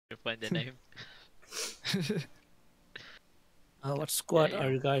find the name. What squad Yeah.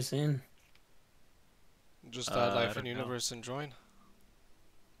 are you guys in? Just add I life in don't know. universe and join.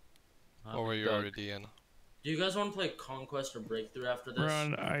 I'm Or were you dog. already in? Do you guys want to play Conquest or Breakthrough after this? We're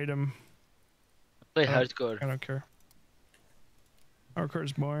on item. Play Oh. hardcore. I don't care. Hardcore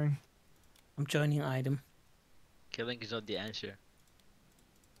is boring. I'm joining item. Killing is not the answer.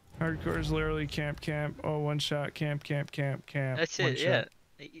 Hardcore is literally camp. Oh, one shot. Camp. That's one it. shot. Yeah.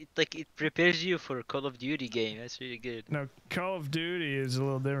 It prepares you for a Call of Duty game. That's really good. No, Call of Duty is a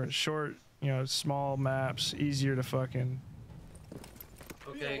little different. Short, small maps, easier to fucking.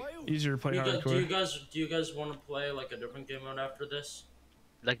 Okay. Easier to play hardcore. Do you guys want to play like a different game mode after this?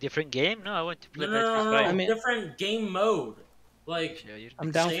 Like different game? No, I want to play No, Battlefield 5. I mean- different game mode. Like, Yeah,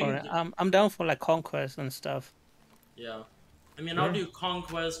 I'm down Same for it. thing. I'm down for like conquest and stuff. yeah. I mean, I'll do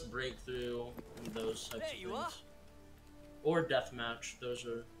Conquest, Breakthrough, and those types of things. Or Deathmatch. Those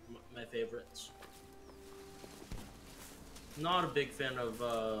are my favorites. Not a big fan of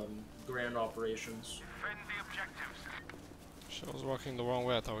Grand Operations. Shit, I was walking the wrong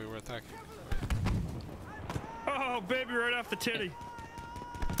way. I thought we were attacking. Oh, baby, right off the titty.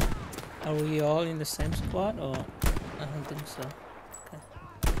 Are we all in the same squad or? I don't think so. Okay.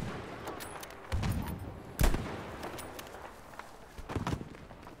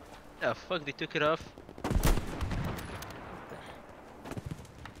 Oh fuck, they took it off.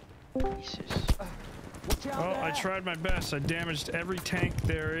 Jesus. Well, I tried my best. I damaged every tank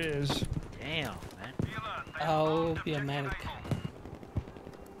there is. Damn, man. I'll be a medic.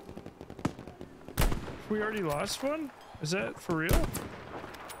 We already lost one? Is that for real?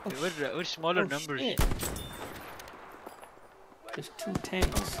 We're smaller Oh, numbers. shit. There's 2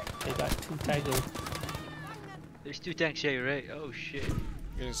 tanks. They got 2 tigers. There's 2 tanks here, right? Oh shit.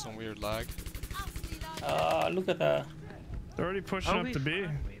 Getting some weird lag. Look at the. They're already pushing up to B.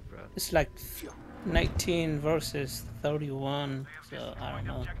 It's like 19 versus 31. So I don't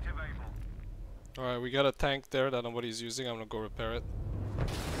know. Alright, we got a tank there that nobody's using. I'm gonna go repair it.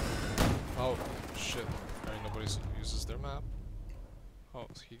 Oh, shit. Alright, nobody uses their map. Oh,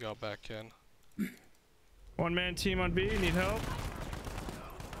 he got back in. One-man team on B. Need help?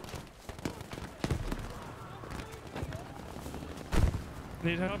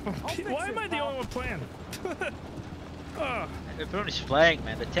 Need help on B? Why am I the only one playing? Oh. Everyone is flying,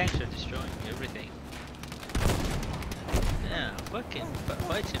 man. The tanks are destroying everything. Yeah, fucking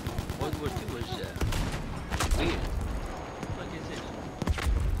fights in World War II was weird. What is it?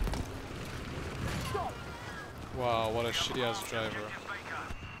 Wow, what a shitty ass driver.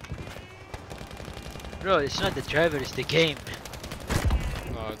 Bro, it's not the driver, it's the game.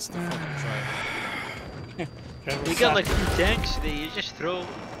 No, it's the fucking driver. We got like 2 tanks, you just throw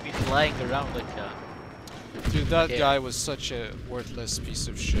me flying around like Dude, that Okay. guy was such a worthless piece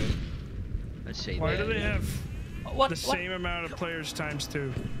of shit. let's say Why that. do they have What? the same amount of players times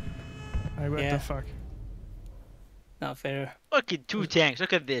 2? Like, what Yeah. the fuck? Not fair. Fucking 2 tanks,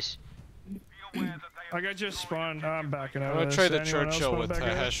 look at this. Like, I just spawned. I'm backing out I'm of gonna this. try the Anyone else Churchill wanna with back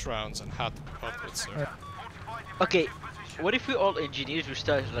out? hash rounds and hot sir. Okay, what if we all engineers would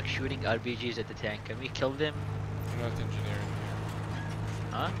start like shooting RPGs at the tank? Can we kill them? We're not engineering.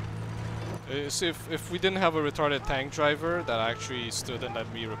 Huh? See, if we didn't have a retarded tank driver that actually stood and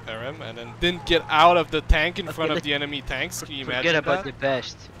let me repair him, and then didn't get out of the tank in front of the enemy tanks, can you imagine Forget about that? the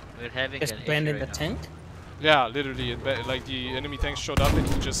best. We're having Just an issue abandon right the now. tank. Yeah, literally, like the enemy tanks showed up and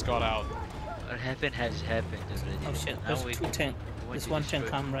he just got out. What happened has happened already. Oh shit! Now There's we 2 tanks. want There's to 1 tank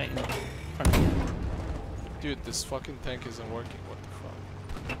destroy- come right in front of you. Dude, this fucking tank isn't working. What the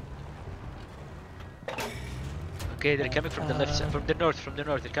fuck? Okay, they're coming from the left side, from the north, They're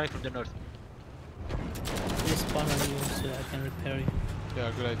coming from the north. Just spawn on you so I can repair you.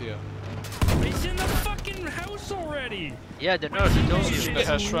 Yeah, good idea. He's in the fucking house already! Yeah, the north, I told Shooting you. the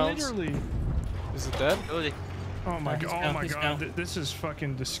hash rounds. Literally. Is it dead? Told you. Oh my He's god! Oh down, my he's god! down. This is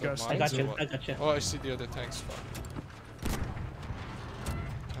fucking disgusting. I got you. what? I got you. Oh, I see the other tanks. Fuck.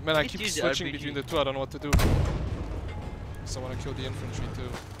 Man, I Let's keep use the switching RPG. between the two. I don't know what to do. So I want to kill the infantry too.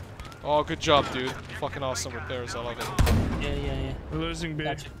 Oh, good job, dude. Fucking awesome repairs. I love it. Yeah. We're losing B.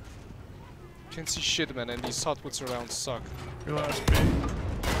 Got you. Can't see shit, man, and these hotwoods around suck. We lost B.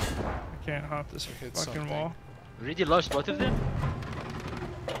 I can't hop this Hit fucking something. wall. Already lost both of them?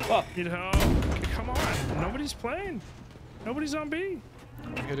 Need help? Come on! Nobody's playing. Nobody's on B.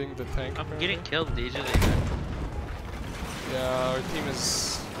 I'm hitting the tank. I'm apparently. getting killed easily. Yeah, our team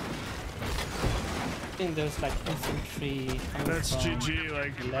is. I think there's like infantry. coming That's from GG.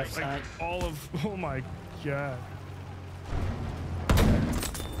 Like, the left like side. all of. Oh my god.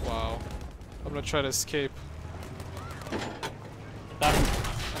 Wow. I'm gonna try to escape. Got him.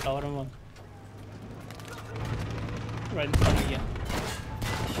 A lot of them. Right in front of you.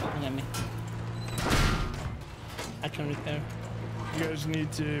 Shooting at me. I can repair. You guys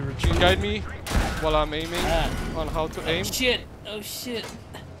need to Can retreat. you guide me while I'm aiming on how to aim? Shit! Oh shit!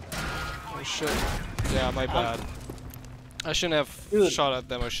 Oh shit. Yeah, my bad. I shouldn't have Dude. shot at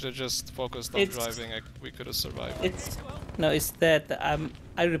them. I should have just focused on It's- driving. We could have survived. It's that I'm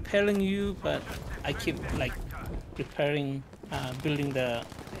repairing you, but I keep like repairing, building the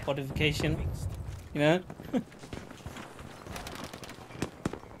fortification. You know?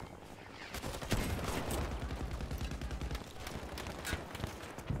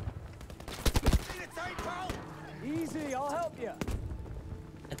 Easy, I'll help you.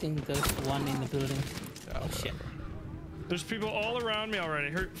 I think there's one in the building. Yeah, Oh shit! There's people all around me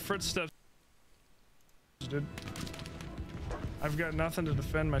already. Heard footsteps. Dude. I've got nothing to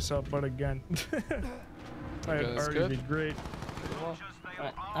defend myself but a gun. I'd that's already good. be great.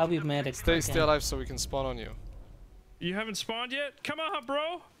 Alright, I'll be medic. Stay alive so we can spawn on you. You haven't spawned yet? Come on,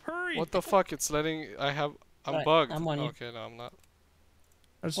 bro! Hurry! What the fuck? It's letting. I'm Right, bugged. I'm on you. Okay, no, I'm not.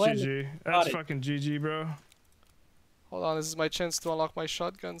 That's Well, GG. got That's it. fucking GG, bro. Hold on, this is my chance to unlock my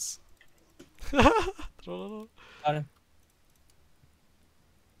shotguns. Got him.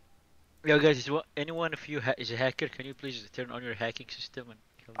 Yo guys, anyone of you is a hacker? Can you please turn on your hacking system and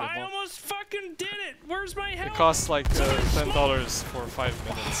kill them I all? almost fucking did it! Where's my It health? costs like $10 for 5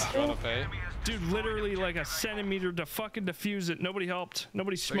 minutes. You wanna pay? Dude, literally like a centimeter to fucking defuse it. Nobody helped.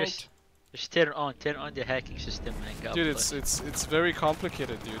 Nobody smoked. Just turn on the hacking system, man. God Dude, bless. it's very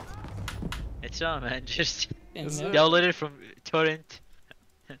complicated, dude. It's on, man. Just Is it? download it from torrent.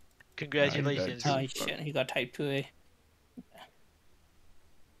 Congratulations. Oh shit! He got type 2A.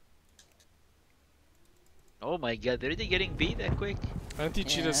 Oh my god, they're really getting beat that quick?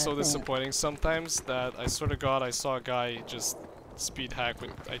 Anti-cheat is so disappointing sometimes that I swear to god I saw a guy just speed hack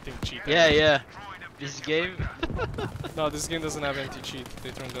with, I think, cheat. Yeah. This game? No, this game doesn't have anti-cheat. They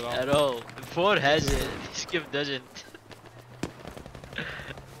turned it off. At all. 4 has it. This game doesn't. Oh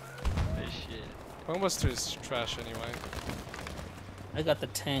shit. Blockbuster is trash anyway. I got the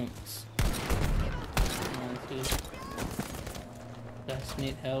tanks. Guys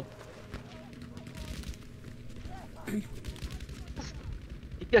need help.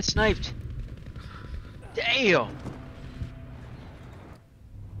 He got sniped. Damn.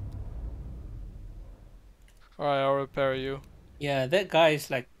 Alright, I'll repair you. Yeah, that guy is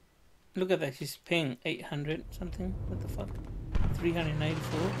like, look at that. He's paying 800 something. What the fuck?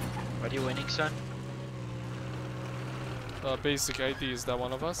 394. Are you winning, son? Basic ID, is that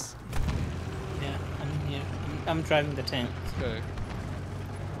one of us? Yeah, I'm here. I'm driving the tank. Okay.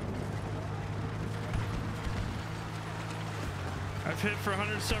 I've hit for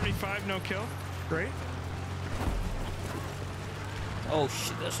 175, no kill. Great. Oh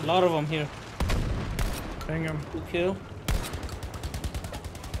shit! There's a lot of them here. Hang him. 2 kill.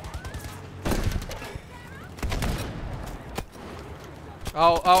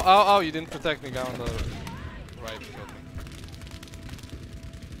 Ow, you didn't protect me, guy on the right. Killed me.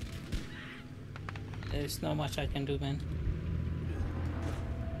 There's not much I can do, man.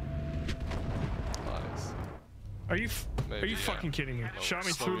 Nice. Are you Maybe, yeah. fucking kidding me? No, Shot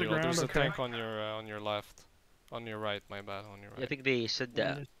me slow through the reload. ground. There's Okay. a tank on your left. On your right, my bad, on your I right. think they said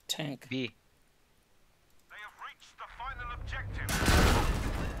that. The tank. B.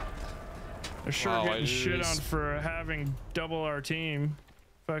 They're sure Wow, getting I shit really on for having double our team.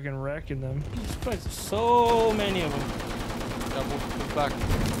 Fucking wrecking them. Jesus Christ, so many of them. Yeah, move back.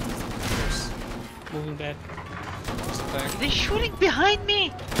 Close. Moving back. There's a tank. They're shooting behind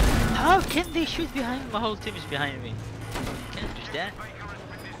me! How can they shoot behind me? My whole team is behind me. Can't understand.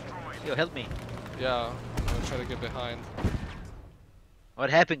 Yo, help me. Yeah, I'm gonna try to get behind. What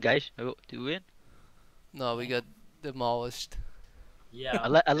happened, guys? Oh, do we win? No, we got demolished. Yeah.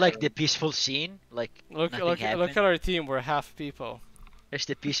 I like the peaceful scene. Like, Look nothing happened. at our team. We're half people. There's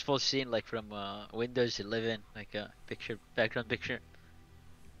the peaceful scene, like from Windows 11, like a background picture.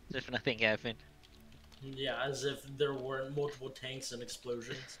 As if nothing happened. Yeah, as if there weren't multiple tanks and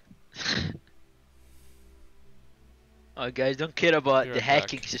explosions. Oh, guys, don't care about You're the back.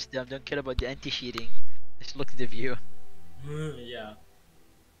 hacking system. Don't care about the anti-cheating. Just look at the view. Yeah.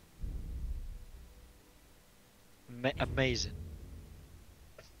 Amazing.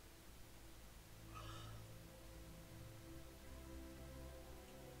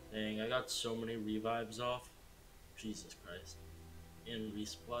 Dang, I got so many revives off. Jesus Christ. And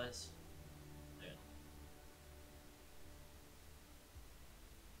resupplies.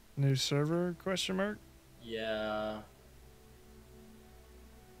 New server? Question mark. Yeah.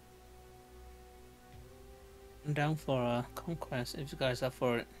 I'm down for a conquest if you guys are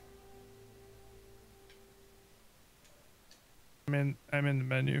for it. I'm in the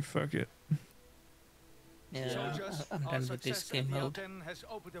menu. Fuck it. Yeah, I'm done with this game mode.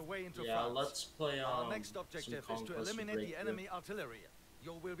 Yeah, let's play Our next some objective is to conquest eliminate the breakthrough. enemy artillery.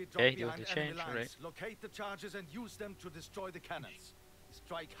 You will be Okay, dropped do behind the enemy change, lines. right. Locate the charges and use them to destroy the cannons.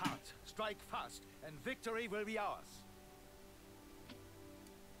 Strike hard, strike fast, and victory will be ours.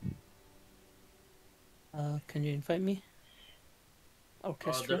 Can you invite me?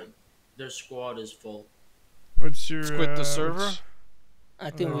 Orchestra? Their squad is full. What's your? Quit the server. I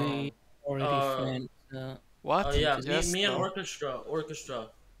think we already friends. What? Oh yeah, Yes, me and no. Orchestra.